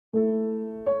He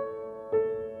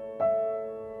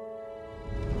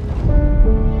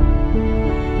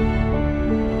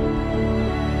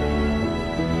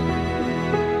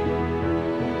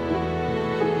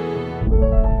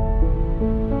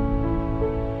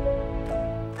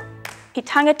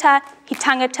tangata, he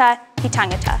tangata, he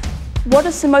tangata. What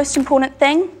is the most important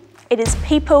thing? It is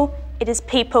people, it is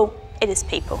people, it is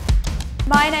people.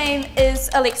 My name is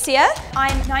Alexia.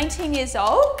 I'm 19 years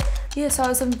old. Yes, I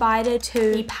was invited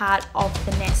to be part of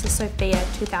the NASA Sophia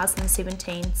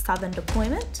 2017 Southern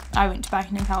Deployment. I went to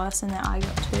Buckingham Palace and then I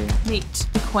got to meet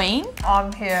the Queen.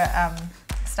 I'm her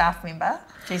staff member.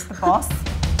 She's the boss.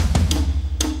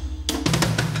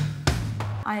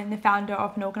 I am the founder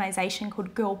of an organisation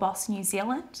called GirlBoss New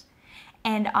Zealand,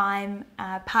 and I'm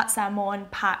part Samoan,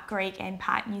 part Greek and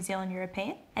part New Zealand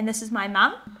European. And this is my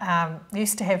mum.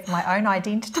 Used to have my own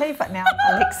identity, but now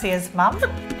Alexia's mum.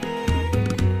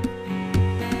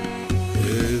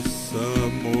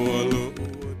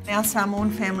 Our Samoan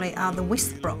family are the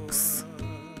Westbrooks.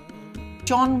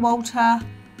 John Walter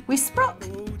Westbrook,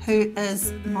 who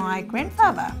is my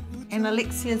grandfather, and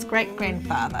Alexia's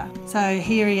great-grandfather. So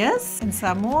here he is in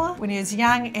Samoa when he was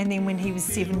young, and then when he was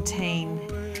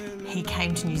 17, he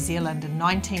came to New Zealand in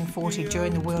 1940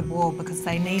 during the World War because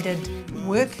they needed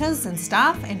workers and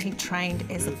staff, and he trained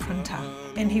as a printer.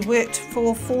 And he worked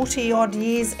for 40-odd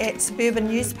years at suburban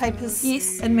newspapers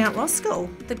in Mount Roskill.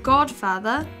 The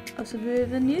godfather of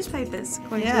suburban newspapers,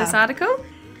 according to this article.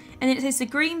 And it says the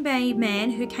Green Bay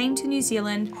man who came to New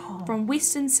Zealand from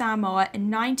Western Samoa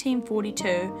in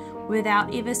 1942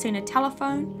 without ever seeing a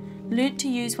telephone, learnt to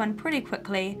use one pretty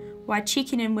quickly while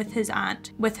checking in with his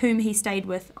aunt, with whom he stayed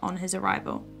with on his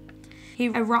arrival. He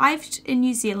arrived in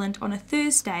New Zealand on a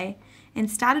Thursday and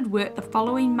started work the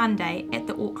following Monday at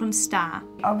the Auckland Star.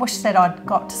 I wish that I'd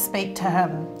got to speak to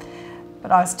him,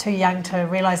 but I was too young to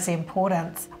realise the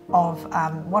importance of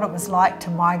what it was like to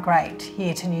migrate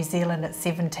here to New Zealand at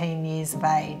 17 years of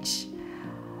age.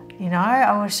 You know,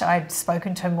 I wish I'd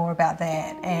spoken to him more about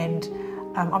that, and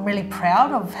I'm really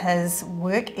proud of his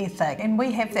work ethic. And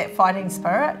we have that fighting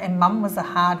spirit, and Mum was a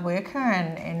hard worker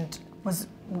and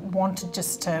wanted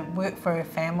just to work for her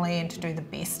family and to do the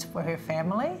best for her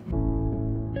family.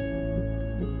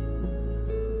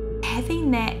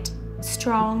 Having that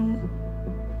strong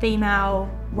female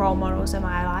role models in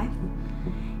my life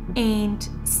and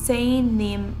seeing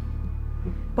them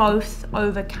both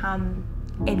overcome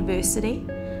adversity.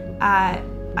 I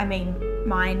mean,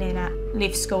 my nana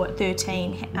left school at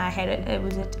 13, it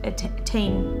was a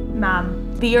teen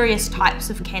mum, various types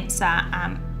of cancer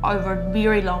over a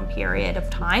very long period of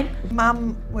time.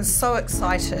 Mum was so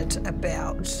excited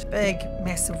about big,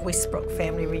 massive Westbrook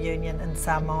family reunion in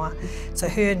Samoa. So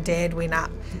her and Dad went up,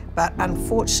 but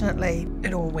unfortunately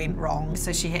it all went wrong.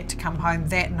 So she had to come home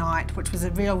that night, which was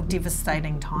a real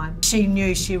devastating time. She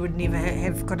knew she would never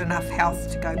have got enough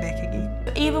health to go back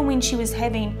again. Even when she was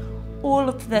having all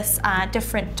of this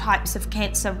different types of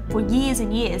cancer for years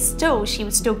and years, she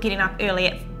was still getting up early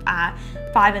at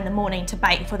 5 in the morning to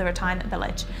bake for the retirement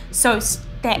village. So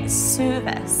that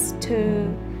service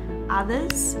to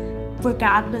others,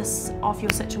 regardless of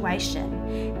your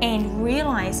situation, and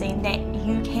realising that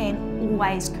you can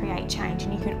always create change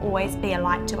and you can always be a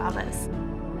light to others.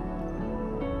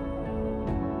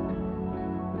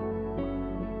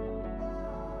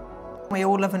 We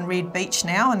all live in Red Beach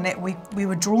now, and that we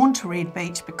were drawn to Red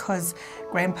Beach because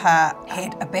Grandpa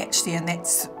had a batch there, and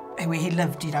that's where he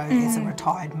lived, you know, as a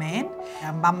retired man.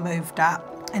 Our Mum moved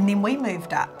up, and then we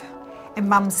moved up. And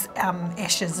Mum's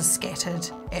ashes are scattered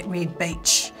at Red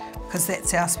Beach because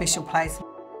that's our special place.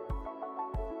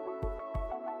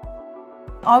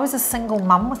 I was a single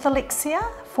mum with Alexia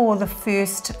for the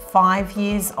first 5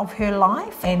 years of her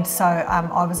life, and so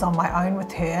I was on my own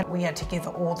with her. We are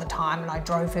together all the time, and I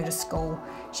drove her to school.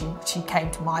 She came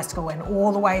to my school, and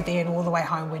all the way there and all the way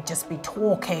home we'd just be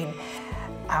talking,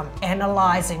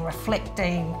 analysing,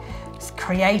 reflecting,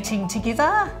 creating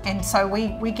together, and so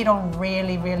we get on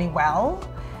really, really well.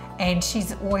 And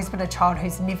she's always been a child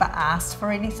who's never asked for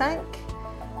anything.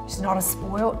 She's not a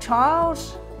spoilt child.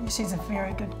 She's a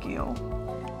very good girl.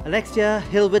 Alexia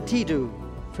Hilbertidou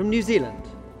from New Zealand.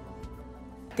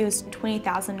 There was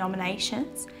 20,000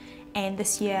 nominations, and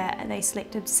this year they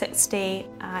selected 60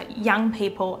 young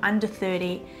people under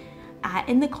 30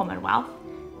 in the Commonwealth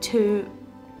to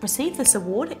receive this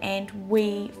award, and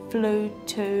we flew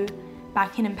to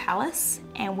Buckingham Palace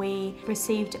and we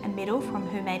received a medal from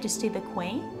Her Majesty the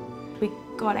Queen. We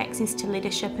got access to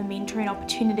leadership and mentoring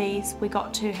opportunities. We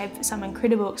got to have some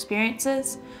incredible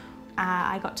experiences.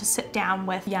 I got to sit down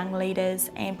with young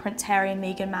leaders and Prince Harry and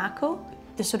Meghan Markle.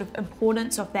 The sort of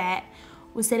importance of that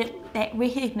was that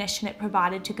recognition it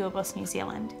provided to GirlBoss New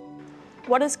Zealand.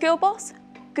 What is GirlBoss?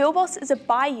 GirlBoss is a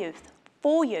by youth,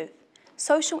 for youth,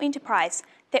 social enterprise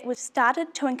that was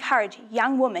started to encourage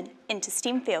young women into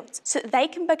STEM fields so that they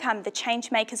can become the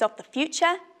change makers of the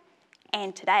future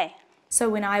and today. So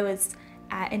when I was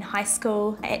in high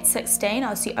school at 16, I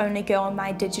was the only girl in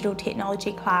my digital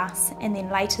technology class, and then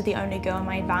later the only girl in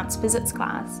my advanced physics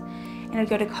class. And I'd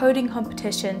go to coding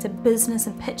competitions and business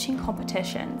and pitching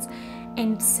competitions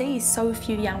and see so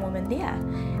few young women there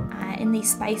in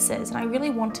these spaces. And I really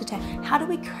wanted to, how do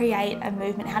we create a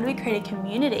movement, how do we create a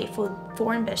community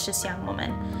for ambitious young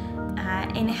women?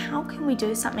 And how can we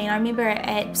do something? And I remember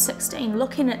at 16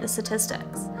 looking at the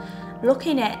statistics,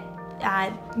 looking at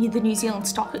the New Zealand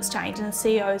Stock Exchange and the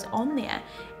CEOs on there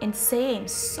and seeing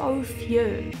so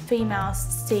few female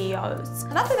CEOs.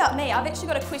 Enough about me, I've actually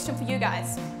got a question for you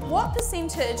guys. What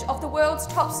percentage of the world's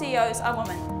top CEOs are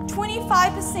women?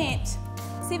 25%,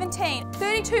 17,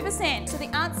 32%. So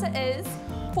the answer is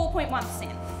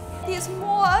 4.1%. There's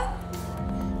more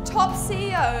top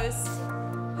CEOs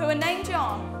who are named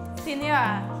John than there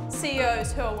are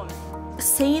CEOs who are women.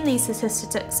 Seeing these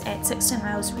statistics at 16,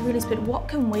 I was really spent, what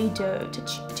can we do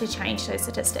to change those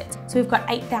statistics? So we've got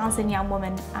 8,000 young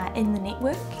women in the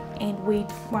network, and we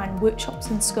run workshops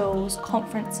in schools,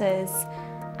 conferences,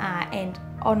 and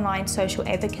online social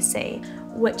advocacy,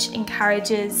 which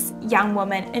encourages young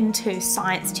women into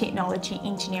science, technology,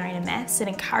 engineering and maths. It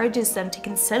encourages them to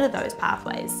consider those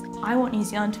pathways. I want New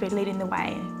Zealand to be leading the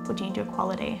way for gender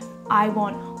equality. I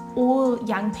want all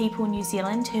young people in New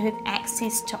Zealand to have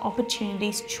access to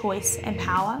opportunities, choice and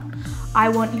power. I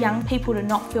want young people to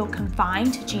not feel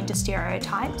confined to gender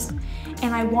stereotypes.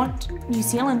 And I want New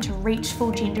Zealand to reach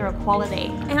full gender equality.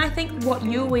 And I think what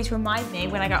you always remind me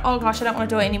when I go, oh gosh, I don't want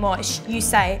to do it anymore, is you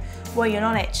say, well, you're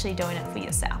not actually doing it for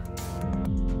yourself.